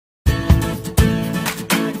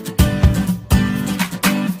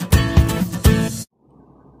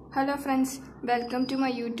Hello friends, welcome to my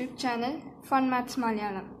YouTube channel Fun Maths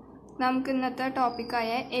Malayalam. നമുക്ക് ഇന്നത്തെ topic ആയ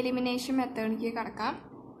elimination മെത്തേഡിലേക്ക് കടക്കാം.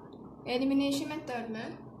 എലിമിനേഷൻ മെത്തേഡിന്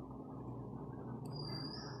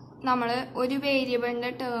നമ്മൾ ഒരു വേരിയബിളിന്റെ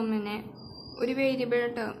ടേമിനെ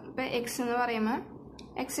ഇപ്പോൾ x എന്ന് പറയുമ്പോൾ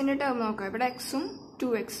xന്റെ ടേം നോക്കാം. ഇവിടെ xും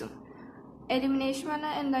 2xും എലിമിനേഷൻ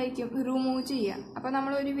പറഞ്ഞാൽ എന്തായിരിക്കും? റിമൂവ് ചെയ്യുക. അപ്പോൾ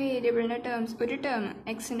നമ്മൾ ഒരു വേരിയബിളിന്റെ ഒരു ടേം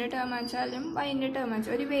xന്റെ ടേം ആണെച്ചാലും yന്റെ ടേം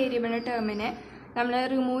ആണെച്ചാലും ഒരു വേരിയബിളിന്റെ ടേമിനെ നമ്മൾ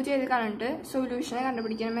റിമൂവ് ചെയ്ത് കളഞ്ഞിട്ട് സൊല്യൂഷനെ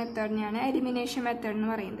കണ്ടുപിടിക്കുന്ന മെത്തേഡിനെയാണ് എലിമിനേഷൻ മെത്തേഡ് എന്ന്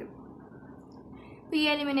പറയുന്നത്. അപ്പോൾ ഈ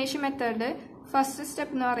എലിമിനേഷൻ മെത്തേഡ് ഫസ്റ്റ്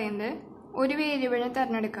സ്റ്റെപ്പ് എന്ന് പറയുന്നത് ഒരു വേരിയബിളിനെ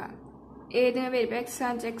തിരഞ്ഞെടുക്കുക. ഏതെങ്കിലും വേരിയബിൾ x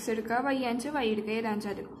ആണെന്ന് x എടുക്കുക, y ആണെന്ന് y എടുക്കുക,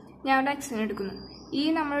 ഏതാണെച്ചാലും ഞാൻ ഇവിടെ xനെ എടുക്കുന്നു. ഈ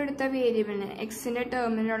നമ്മളെടുത്ത വേരിയബിളിനെ എക്സിന്റെ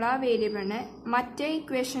ടേമിലുള്ള വേരിയബിളിനെ മറ്റേ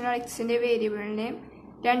ഇക്വേഷനുള്ള എക്സിന്റെ വേരിയബിളിനെയും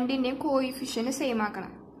രണ്ടിൻ്റെയും കോയിഫിഷ്യന്റ് സെയിം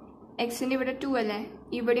ആക്കണം. എക്സിന്റെ ഇവിടെ 2 അല്ലേ,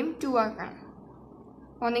 ഇവിടെയും 2 ആക്കണം.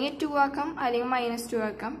 ഒന്നെങ്കിൽ 2 ആക്കാം അല്ലെങ്കിൽ -2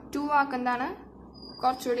 ആക്കാം. 2 ആക്കുന്നതാണ്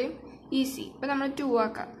കുറച്ചുകൂടി ഈസി. ഇപ്പം നമ്മൾ 2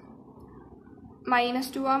 ആക്കാം.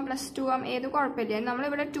 -2 ആം +2 ആം ഏത് കുഴപ്പമില്ല.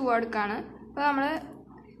 നമ്മളിവിടെ 2 എടുക്കുകയാണ്. അപ്പോൾ നമ്മൾ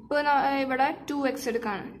ഇവിടെ 2x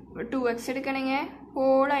എടുക്കുകയാണ്. 2x എടുക്കണമെങ്കിൽ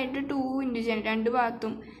ഹോളായിട്ട് 2 ഇൻറ്റു ചെയ്യണം. രണ്ട്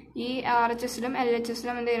ഭാഗത്തും ഈ RHSലും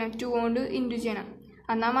LHSലും എന്ത് ചെയ്യണം? 2 കൊണ്ട് ഇൻറ്റു ചെയ്യണം.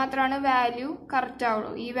 എന്നാൽ മാത്രമാണ് വാല്യൂ കറക്റ്റ്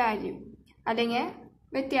ആവുള്ളൂ. ഈ വാല്യൂ അല്ലെങ്കിൽ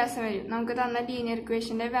വ്യത്യാസം വരും. നമുക്ക് തന്ന ലീനിയർ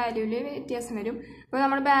ഇക്വേഷൻ്റെ വാല്യൂവിൽ വ്യത്യാസം വരും. അപ്പോൾ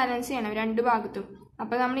നമ്മൾ ബാലൻസ് ചെയ്യണം രണ്ട് ഭാഗത്തും.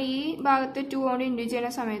 അപ്പോൾ നമ്മൾ ഈ ഭാഗത്ത് 2 കൊണ്ട് ഇൻറ്റു ചെയ്യുന്ന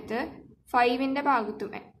സമയത്ത് 5ന്റെ ഭാഗത്തും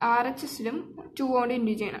RHSലും 2 കൊണ്ട്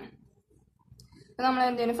ഇൻറ്റു ചെയ്യണം. അപ്പോൾ നമ്മൾ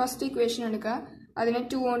എന്ത് ചെയ്യണം? ഫസ്റ്റ് ഇക്വേഷൻ എടുക്കുക, അതിനെ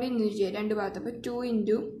 2 കൊണ്ട് ഇൻറ്റു ചെയ്യുക രണ്ട് ഭാഗത്ത്. അപ്പോൾ 2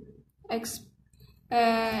 into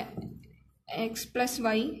x plus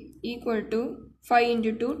y equal to 5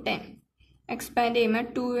 into 2 10. Expand ചെയ്യുമ്പോൾ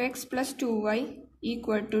 2x plus 2y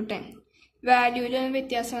equal to 10. വാല്യൂവിലൊന്നും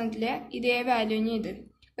വ്യത്യാസം വന്നിട്ടില്ല. ഇതേ വാല്യൂ ഇത്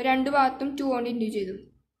രണ്ട് ഭാഗത്തും 2 കൊണ്ട് ഇൻറ്റു ചെയ്തു.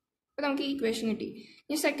 അപ്പോൾ നമുക്ക് ഈ ഇക്വേഷൻ കിട്ടി.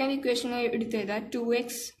 ഈ സെക്കൻഡ് ഇക്വേഷൻ എടുത്ത് ചെയ്താൽ 2x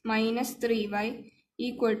minus 3y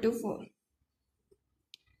equal to 4.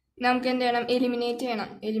 നമുക്ക് എന്ത് ചെയ്യണം? എലിമിനേറ്റ് ചെയ്യണം.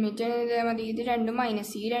 എലിമിനേറ്റ് ചെയ്താൽ മതി. ഇത് രണ്ടും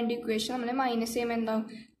മൈനസ്, ഈ രണ്ട് ഇക്വേഷൻ നമ്മൾ മൈനസ് ചെയ്യുമ്പോൾ എന്താവും?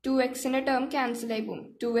 2xന്റെ ടേം ക്യാൻസൽ ആയി പോകും.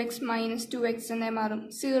 2x മൈനസ് 2x എന്നായി മാറും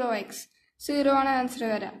 0x. 0 ആണ് ആൻസർ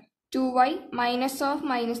വരാം. 2y minus of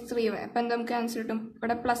minus 3y. അപ്പം എന്താ നമുക്ക് ആൻസർ കിട്ടും?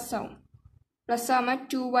 ഇവിടെ പ്ലസ് ആവും. പ്ലസ് ആകുമ്പോൾ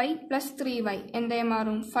 2y പ്ലസ് 3y എന്തായി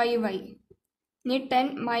മാറും? 5y. ഇനി 10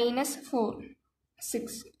 മൈനസ് 4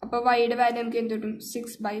 6. അപ്പോൾ വൈയുടെ വാല്യൂ നമുക്ക് എന്ത് കിട്ടും?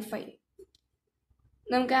 6/5.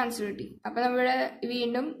 നമുക്ക് ആൻസർ കിട്ടി. അപ്പോൾ നമ്മുടെ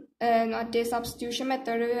വീണ്ടും മറ്റേ സബ്സ്റ്റിറ്റ്യൂഷൻ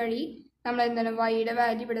മെത്തേഡ് വഴി നമ്മൾ എന്താണ് വൈയുടെ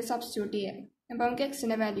വാല്യൂ ഇവിടെ സബ്സ്റ്റിറ്റ്യൂട്ട് ചെയ്യാം. അപ്പോൾ നമുക്ക്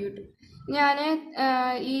എക്സിൻ്റെ വാല്യൂ കിട്ടും. ഞാൻ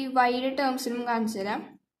ഈ വൈയുടെ ടേംസിലും കാണിച്ചു തരാം.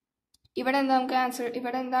 ഇവിടെ എന്താ നമുക്ക് ആൻസർ?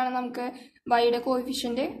 ഇവിടെ എന്താണ് നമുക്ക് വൈയുടെ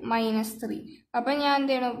കോയിഫിഷ്യന്റ് -3. അപ്പം ഞാൻ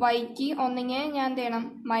എന്ത് ചെയ്യണം? വൈക്ക് ഒന്നെങ്കിൽ ഞാൻ എന്ത് ചെയ്യണം?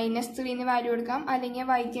 -3 വാല്യൂ കൊടുക്കാം, അല്ലെങ്കിൽ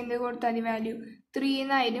വൈക്ക് എന്ത് കൊടുത്താൽ വാല്യൂ 3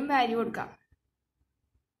 എന്നായാലും വാല്യൂ കൊടുക്കാം.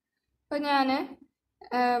 അപ്പം ഞാൻ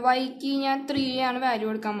വൈക്ക് ഞാൻ 3 ആണ് വാല്യൂ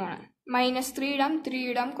കൊടുക്കാൻ പോണത്. -3 ഇടാം, 3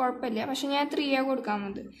 ഇടാം, കുഴപ്പമില്ല. പക്ഷെ ഞാൻ 3 ആണ് കൊടുക്കാൻ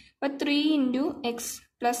പോകുന്നത്. അപ്പം 3 into x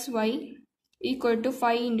plus y equal to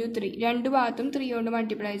 5 into 3. രണ്ട് ഭാഗത്തും 3 കൊണ്ട്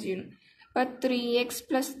മൾട്ടിപ്ലൈ ചെയ്യണം. അപ്പോൾ 3x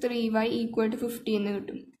plus 3y equal to 50 എന്ന്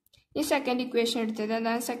കിട്ടും. ഈ സെക്കൻഡ് ഇക്വേഷൻ എടുത്തത്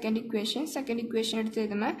അതാണ് സെക്കൻഡ് ഇക്വേഷൻ എടുത്ത്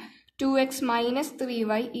എഴുതുമ്പോൾ 2x minus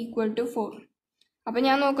 3y equal to 4. അപ്പോൾ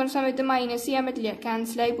ഞാൻ നോക്കുന്ന സമയത്ത് മൈനസ് ചെയ്യാൻ പറ്റില്ല,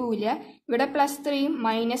 ക്യാൻസലായി പോവില്ല. ഇവിടെ +3യും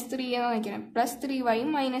 -3 എന്ന് നോക്കണം. +3yയും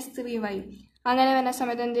 -3yയും അങ്ങനെ വരുന്ന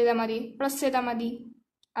സമയത്ത് എന്ത് ചെയ്താൽ മതി? പ്ലസ് ചെയ്താൽ മതി.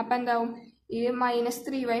 അപ്പം എന്താവും? ഈ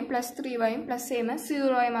 -3yയും +3yയും പ്ലസ് ചെയ്യുമ്പോൾ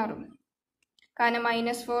 0 ആയി മാറും. കാരണം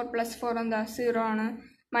 -4 + 4 എന്താ? 0 ആണ്.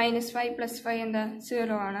 -5 + 5 എന്താ?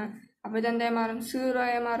 0 ആണ്. അപ്പോൾ ഇതെന്തായി മാറും? 0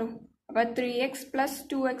 ആയി മാറും. അപ്പോൾ 3x പ്ലസ്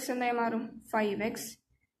 2x എന്തായി മാറും? 5x.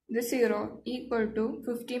 ഇത് 0 ഈക്വൽ ടു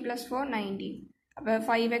 15 + 4 19. അപ്പോൾ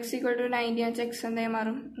 5x ഈക്വൽ ടു 90 വെച്ചാൽ x എന്തായി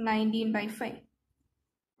മാറും? 19/5.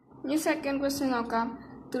 ഇനി സെക്കൻഡ് ക്വസ്റ്റ്യൻ നോക്കാം.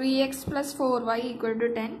 3x plus 4y equal to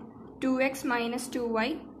 10. 2x minus 2y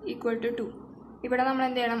equal to 2. ഇവിടെ നമ്മൾ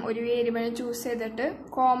എന്ത് ചെയ്യണം? ഒരു വേരിയബിൾ ചൂസ് ചെയ്തിട്ട്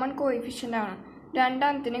കോമൺ കോയിഫിഷ്യൻ്റ് ആവണം.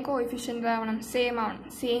 രണ്ടാമത്തിനും കോയിഫിഷ്യൻ്റ് ആവണം, സെയിം ആവണം.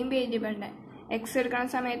 സെയിം വേരിയബിളിൻ്റെ എക്സ്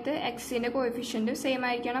എടുക്കുന്ന സമയത്ത് എക്സിൻ്റെ കോയിഫിഷ്യൻറ്റ് സെയിം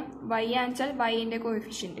ആയിരിക്കണം. Y ആണെച്ചാൽ വൈൻ്റെ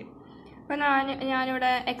coefficient. അപ്പോൾ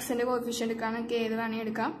ഞാനിവിടെ എക്സിൻ്റെ കോയിഫിഷ്യൻ്റ് എടുക്കാൻ നമുക്ക് ഏത് വേണമെങ്കിൽ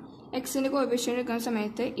എടുക്കാം. എക്സിൻ്റെ കോയിഫിഷ്യൻ്റ് എടുക്കുന്ന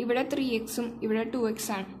സമയത്ത് ഇവിടെ 3xും ഇവിടെ 2x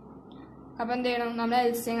ആണ്. അപ്പോൾ എന്ത് ചെയ്യണം? നമ്മൾ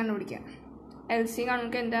LCM കണ്ടുപിടിക്കാം. LCM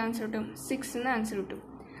കാണുമ്പോൾ എന്ത് ആൻസർ കിട്ടും? 6 എന്ന് ആൻസർ കിട്ടും.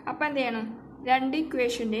 അപ്പോൾ എന്ത് ചെയ്യണം? രണ്ട്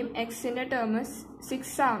ഇക്വേഷൻ്റെയും എക്സിൻ്റെ ടേം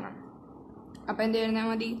 6 ആവണം. അപ്പോൾ എന്ത് ചെയ്യണം?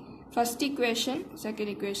 മതി ഫസ്റ്റ് ഇക്വേഷൻ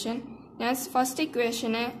സെക്കൻഡ് ഇക്വേഷൻ. ഞാൻ ഫസ്റ്റ്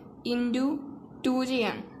ഇക്വേഷനെ ഇൻറ്റു 2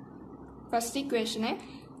 ചെയ്യാണ്. ഫസ്റ്റ് ഇക്വേഷനെ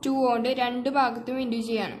 2 കൊണ്ട് രണ്ട് ഭാഗത്തും ഇൻറ്റു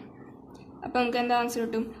ചെയ്യാണ്. അപ്പോൾ നമുക്ക് എന്താ ആൻസർ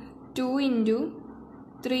കിട്ടും? 2 into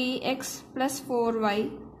 3x plus 4y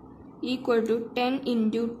equal to 10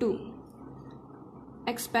 into 2.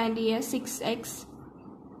 Expand ചെയ്യുക 6x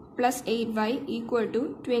plus 8y equal to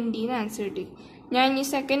 20 എന്ന് ആൻസർ കിട്ടി. ഞാൻ ഇനി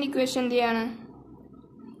സെക്കൻഡ് ഇക്വേഷൻ എന്ത് ചെയ്യാണ്?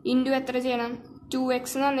 ഇൻറ്റു എത്ര ചെയ്യണം? 2x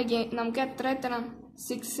എന്ന് പറഞ്ഞെങ്കിൽ നമുക്ക് എത്ര എത്തണം?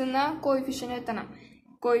 6 എന്ന കോയിഫിഷ്യൻ്റ് എത്തണം.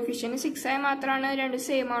 കോയിഫിഷ്യൻ്റ് 6 ആയി മാത്രമാണ് രണ്ട്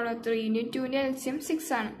സെയിം ആവുള്ളൂ. 3 × 2 LCM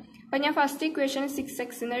 6 ആണ്. അപ്പം ഞാൻ ഫസ്റ്റ് ഇക്വേഷൻ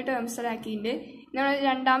 6x ടേംസിലാക്കിയിട്ട് നമ്മൾ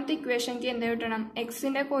രണ്ടാമത്തെ ഇക്വേഷനിക്ക് എന്ത് കിട്ടണം?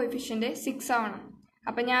 എക്സിൻ്റെ കോയിഫിഷ്യൻ്റ് 6 ആവണം.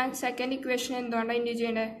 അപ്പം ഞാൻ സെക്കൻഡ് ഇക്വേഷൻ എന്തുകൊണ്ടാണ് ഇൻറ്റു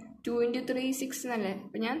ചെയ്യേണ്ടത്? 2 × 3 6 എന്നല്ലേ?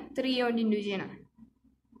 അപ്പം ഞാൻ 3 കൊണ്ട് ഇൻറ്റു ചെയ്യണം.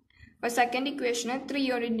 അപ്പോൾ സെക്കൻഡ് ഇക്വേഷന് 3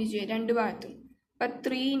 കൊണ്ട് ഇൻറ്റു ചെയ്യുക രണ്ട് ഭാഗത്തും. അപ്പോൾ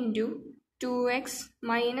 3 × 2x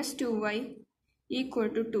 - 2y equal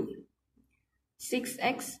to 2.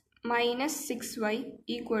 6x - 6y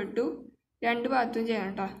equal to രണ്ട് ഭാഗത്തും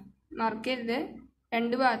ചെയ്യണം കേട്ടോ. മാർക്ക് ചെയ്ത്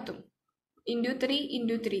രണ്ട് ഭാഗത്തും ഇൻറ്റു 3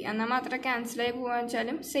 × 3 എന്നാൽ മാത്രമേ ക്യാൻസലായി പോകാന്ന്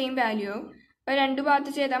വെച്ചാലും സെയിം വാല്യൂ ആവും. അപ്പോൾ രണ്ട്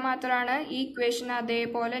ഭാഗത്ത് ചെയ്താൽ മാത്രമാണ് ഈ ഇക്വേഷൻ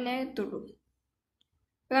അതേപോലെ തന്നെ എത്തുള്ളൂ.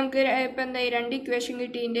 അപ്പോൾ നമുക്ക് ഇപ്പം എന്തായി രണ്ട് ഇക്വേഷൻ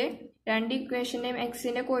കിട്ടിയതിൻ്റെ രണ്ട് ഇക്വേഷൻ്റെയും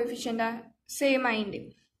എക്സിൻ്റെ കോയിഫിഷ്യൻ്റ് സെയിം ആയിട്ടുണ്ട്.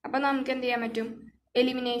 അപ്പം നമുക്ക് എന്ത് ചെയ്യാൻ പറ്റും?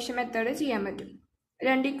 എലിമിനേഷൻ മെത്തേഡ് ചെയ്യാൻ പറ്റും.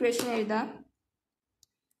 രണ്ട് ഇക്വേഷൻ എഴുതാം.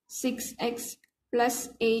 6x +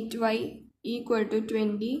 8y equal to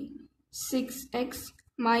 20. 6x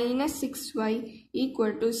 - 6y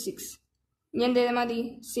equal to 6. ഇനി എന്ത് ചെയ്താൽ മതി?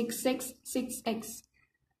 6x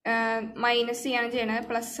മൈനസ് ചെയ്യാണ് ചെയ്യണത്,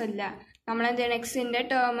 പ്ലസ് അല്ല. നമ്മൾ എന്ത് ചെയ്യണം? എക്സിൻ്റെ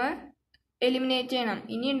ടേം എലിമിനേറ്റ് ചെയ്യണം.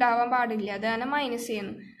 ഇനി ഉണ്ടാവാൻ പാടില്ല, അതാണ് മൈനസ്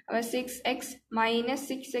ചെയ്യുന്നു. അപ്പോൾ 6x -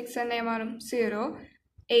 6x എന്നായി മാറും 0.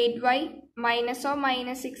 8y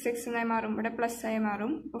 - 6x എന്നായി മാറും, ഇവിടെ പ്ലസ് ആയി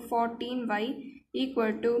മാറും. അപ്പോൾ 14y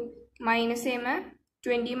ഈക്വൽ ടു മൈനസ് ചെയ്യുമ്പോൾ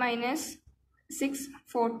 20 - 6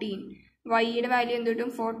 14. വൈയുടെ വാല്യൂ എന്ത് കിട്ടും?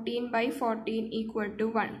 14/14 ഈക്വൽ ടു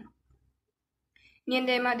 1. ഇനി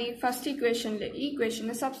എന്തേ മതി? ഫസ്റ്റ് ഇക്വേഷനിൽ ഈ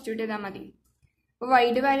ഇക്വേഷനിൽ സബ്സ്റ്റിറ്റ്യൂട്ട് ചെയ്താൽ മതി. അപ്പോൾ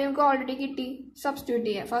വൈയുടെ വാല്യൂ നമുക്ക് ഓൾറെഡി കിട്ടി, സബ്സ്റ്റിറ്റ്യൂട്ട്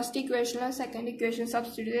ചെയ്യാം. ഫസ്റ്റ് ഇക്വേഷനിൽ സെക്കൻഡ് ഇക്വേഷൻ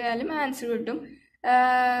സബ്സ്റ്റിറ്റ്യൂട്ട് ചെയ്താലും ആൻസർ കിട്ടും.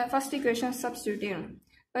 ഫസ്റ്റ് ഇക്വേഷൻ സബ്സ്റ്റിറ്റ്യൂട്ട് ചെയ്യണം.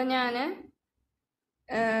 അപ്പോൾ ഞാൻ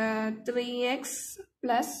 3x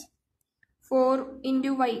 + 4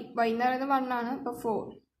 × y എന്ന് പറയുന്നത് 1 ആണ്. അപ്പോൾ 4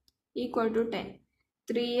 equal to 10.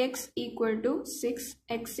 3x equal to 6,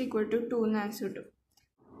 x equal to 2 എന്ന് ആൻസർ കിട്ടും.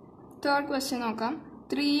 തേർഡ് ക്വസ്റ്റ്യൻ നോക്കാം.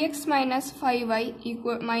 3x - 5y -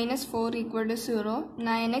 4 equal to 0.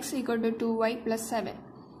 9x equal to 2y + 7.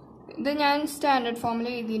 ഇത് ഞാൻ സ്റ്റാൻഡേർഡ് ഫോമിൽ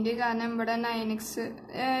എഴുതിയിട്ടുണ്ട്, കാരണം ഇവിടെ 9x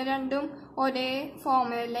രണ്ടും ഒരേ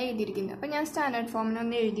ഫോമിലല്ല എഴുതിയിരിക്കുന്നത്. അപ്പം ഞാൻ സ്റ്റാൻഡേർഡ്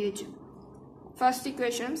ഫോമിലൊന്ന് എഴുതി വെച്ചു. ഫസ്റ്റ്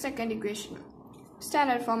ഇക്വേഷനും സെക്കൻഡ് ഇക്വേഷനും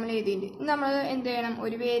സ്റ്റാൻഡേർഡ് ഫോമിൽ എഴുതിയിട്ടുണ്ട്. നമ്മൾ എന്ത് ചെയ്യണം?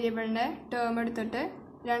 ഒരു വേരിയബിളിൻ്റെ ടേം എടുത്തിട്ട്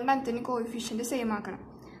രണ്ടെണ്ണത്തിന് കോയിഫിഷ്യൻ്റ് സെയിം ആക്കണം.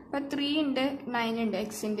 അപ്പോൾ 3 ഉണ്ട് 9 ഉണ്ട്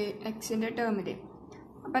എക്സിൻ്റെ ടേമിൽ.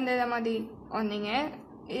 അപ്പോൾ എന്ത് ചെയ്താൽ മതി? ഒന്നിങ്ങനെ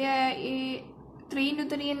ഈ 3 ×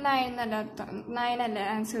 3 9 അല്ല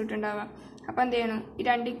ആൻസർ കിട്ടുന്നുണ്ടാവുക. അപ്പോൾ എന്ത് ചെയ്യണം? ഈ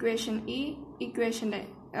രണ്ട് ഇക്വേഷൻ, ഈ ഇക്വേഷൻ്റെ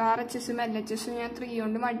RHSഉം LHSഉം ഞാൻ 3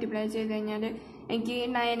 കൊണ്ട് മൾട്ടിപ്ലൈ ചെയ്ത് കഴിഞ്ഞാൽ എനിക്ക്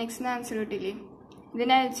 9x ആൻസർ കിട്ടില്ലേ?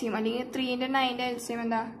 ഇതിൻ്റെ LCM അല്ലെങ്കിൽ 3ൻ്റെ 9ൻ്റെ LCM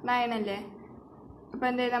എന്താ? 9 അല്ലേ? അപ്പോൾ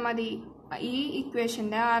എന്ത് ചെയ്താൽ മതി? ഈ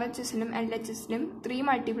ഇക്വേഷൻ്റെ RHSലും LHSലും 3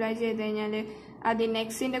 മൾട്ടിപ്ലൈ ചെയ്ത് കഴിഞ്ഞാൽ അതിൻ്റെ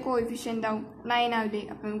എക്സിൻ്റെ കോയിഫിഷ്യൻ്റ് എന്താവും? 9 ആവില്ലേ?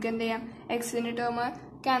 അപ്പോൾ നമുക്ക് എന്ത് ചെയ്യാം? എക്സിൻ്റെ ടേം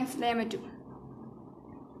ക്യാൻസൽ ചെയ്യാൻ പറ്റും.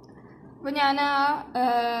 അപ്പോൾ ഞാൻ ആ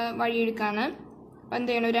വഴി എടുക്കാണ്. അപ്പോൾ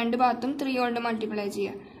എന്ത് ചെയ്യണം? രണ്ട് ഭാഗത്തും 3 കൊണ്ട് മൾട്ടിപ്ലൈ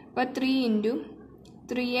ചെയ്യുക. അപ്പോൾ 3 ×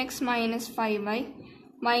 3x - 5y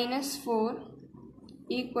 - 4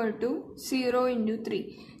 ഈക്വൽ ടു 0 × 3.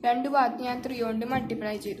 രണ്ട് ഭാഗത്ത് ഞാൻ 3 കൊണ്ട്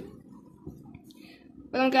മൾട്ടിപ്ലൈ ചെയ്തു.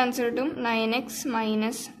 അപ്പോൾ നമുക്ക് ആൻസർ കിട്ടും 9x -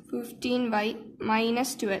 15y -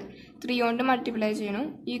 12. 3 കൊണ്ട് മൾട്ടിപ്ലൈ ചെയ്യണം,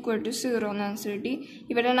 ഈക്വൽ ടു 0 എന്ന് ആൻസർ കിട്ടി.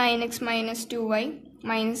 ഇവിടെ 9x - 2y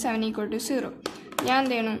 - 7 ഈക്വൽ ടു 0. ഞാൻ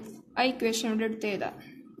എന്ത് ചെയ്യണം? ആ ഇക്വേഷൻ ഇവിടെ എടുത്ത് എഴുതാം.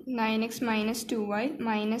 9x - 2y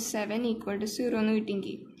 - 7 ഈക്വൽ ടു 0 എന്ന്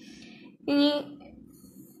കിട്ടിയെങ്കിൽ ഇനി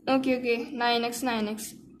നോക്കി 9x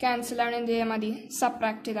ക്യാൻസലാണ്. എന്ത് ചെയ്യാൻ മതി?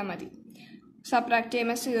 സബ്ട്രാക്ട് ചെയ്താൽ മതി. സബ്ട്രാക്ട്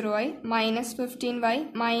ചെയ്യുമ്പോൾ 0 ആയി. -15y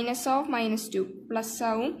 -2 പ്ലസ്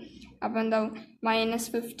ആവും. അപ്പോൾ എന്താവും?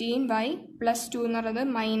 -15y + 2 എന്ന് പറയുന്നത്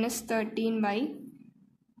 -13y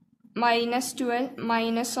 -12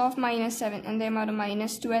 -7 എന്തേ മാറും?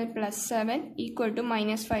 -12 + 7 ഈക്വൽ ടു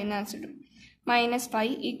 -5 എന്ന് ആൻസർ കിട്ടും.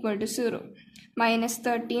 -5 equal to 0.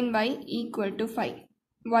 -13y equal to 5.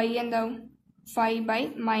 y എന്താവും?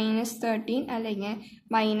 5/-13 അല്ലെങ്കിൽ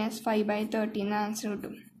 -5/13 എന്ന ആൻസർ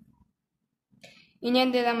കിട്ടും. ഇനി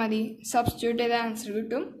എന്ത് ചെയ്താൽ മതി? സബ്സ്റ്റിറ്റ്യൂട്ട് ചെയ്ത ആൻസർ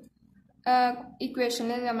കിട്ടും.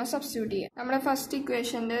 ഇക്വേഷനിൽ നമ്മൾ സബ്സ്റ്റിറ്റ്യൂട്ട് ചെയ്യുക. നമ്മുടെ ഫസ്റ്റ്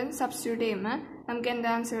ഇക്വേഷൻ്റെ സബ്സ്റ്റിറ്റ്യൂട്ട് ചെയ്യുമ്പോൾ നമുക്ക് എന്താ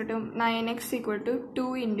ആൻസർ കിട്ടും? 9x = 2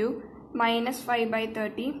 ×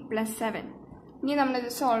 -5/30 + 7. ഇനി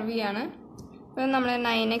നമ്മളിത് സോൾവ് ചെയ്യാണ്. അപ്പോൾ നമ്മൾ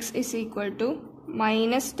 9x =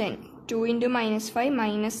 -10. 2 × -5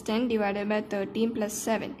 -10 / 13 +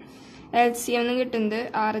 7. LCM കിട്ടുന്നത്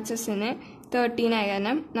RHSന് 13 ആയ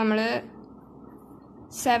കാരണം നമ്മൾ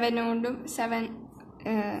 7 കൊണ്ടും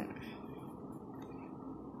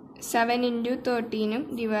 7 into 13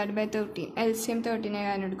 divided by 13. LCM 13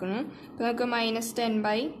 ആകാൻ എടുക്കുന്നു. അപ്പോൾ നമുക്ക്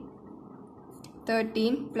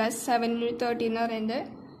 -10/13 plus 7 into 13 എന്ന് പറയുന്നത്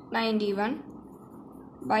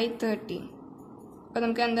 91/13. അപ്പോൾ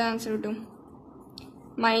നമുക്ക് എന്താ ആൻസർ കിട്ടും?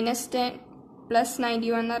 -10 plus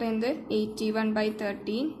 91 എന്ന് പറയുന്നത്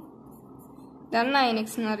 81/13. ഇതാണ് 9x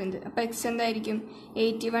എന്ന് പറയുന്നത്. അപ്പോൾ x എന്തായിരിക്കും?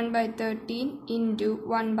 81/13 into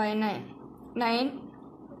 1/9. 9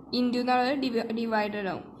 ഇൻറ്റു എന്നുള്ളത് ഡിവൈഡഡ്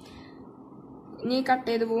ആവും. ഇനി കട്ട്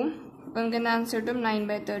ചെയ്ത് പോവും. അപ്പോൾ നമുക്ക് എന്താ ആൻസർ കിട്ടും?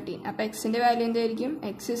 9/13. അപ്പോൾ എക്സിൻ്റെ വാല്യൂ എന്തായിരിക്കും?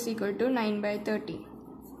 x is equal to 9/13.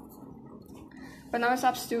 അപ്പോൾ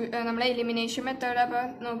നമ്മൾ എലിമിനേഷൻ മെത്തേഡ് അപ്പോൾ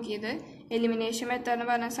നോക്കിയത്. എലിമിനേഷൻ മെത്തേഡ് എന്ന്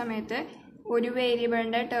പറഞ്ഞ സമയത്ത് ഒരു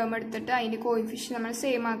വേരിയബിളിൻ്റെ ടേം എടുത്തിട്ട് അതിൻ്റെ കോയിഫിഷ്യൻ നമ്മൾ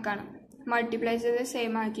സെയിം ആക്കണം. മൾട്ടിപ്ലൈ ചെയ്ത്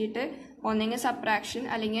സെയിം ആക്കിയിട്ട് ഒന്നെങ്കിൽ സബ്ട്രാക്ഷൻ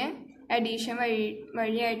അല്ലെങ്കിൽ അഡീഷൻ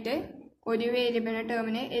വഴിയായിട്ട് ഒരു വേരിയബിളിൻ്റെ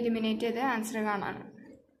ടേമിനെ എലിമിനേറ്റ് ചെയ്ത് ആൻസർ കാണാണ്.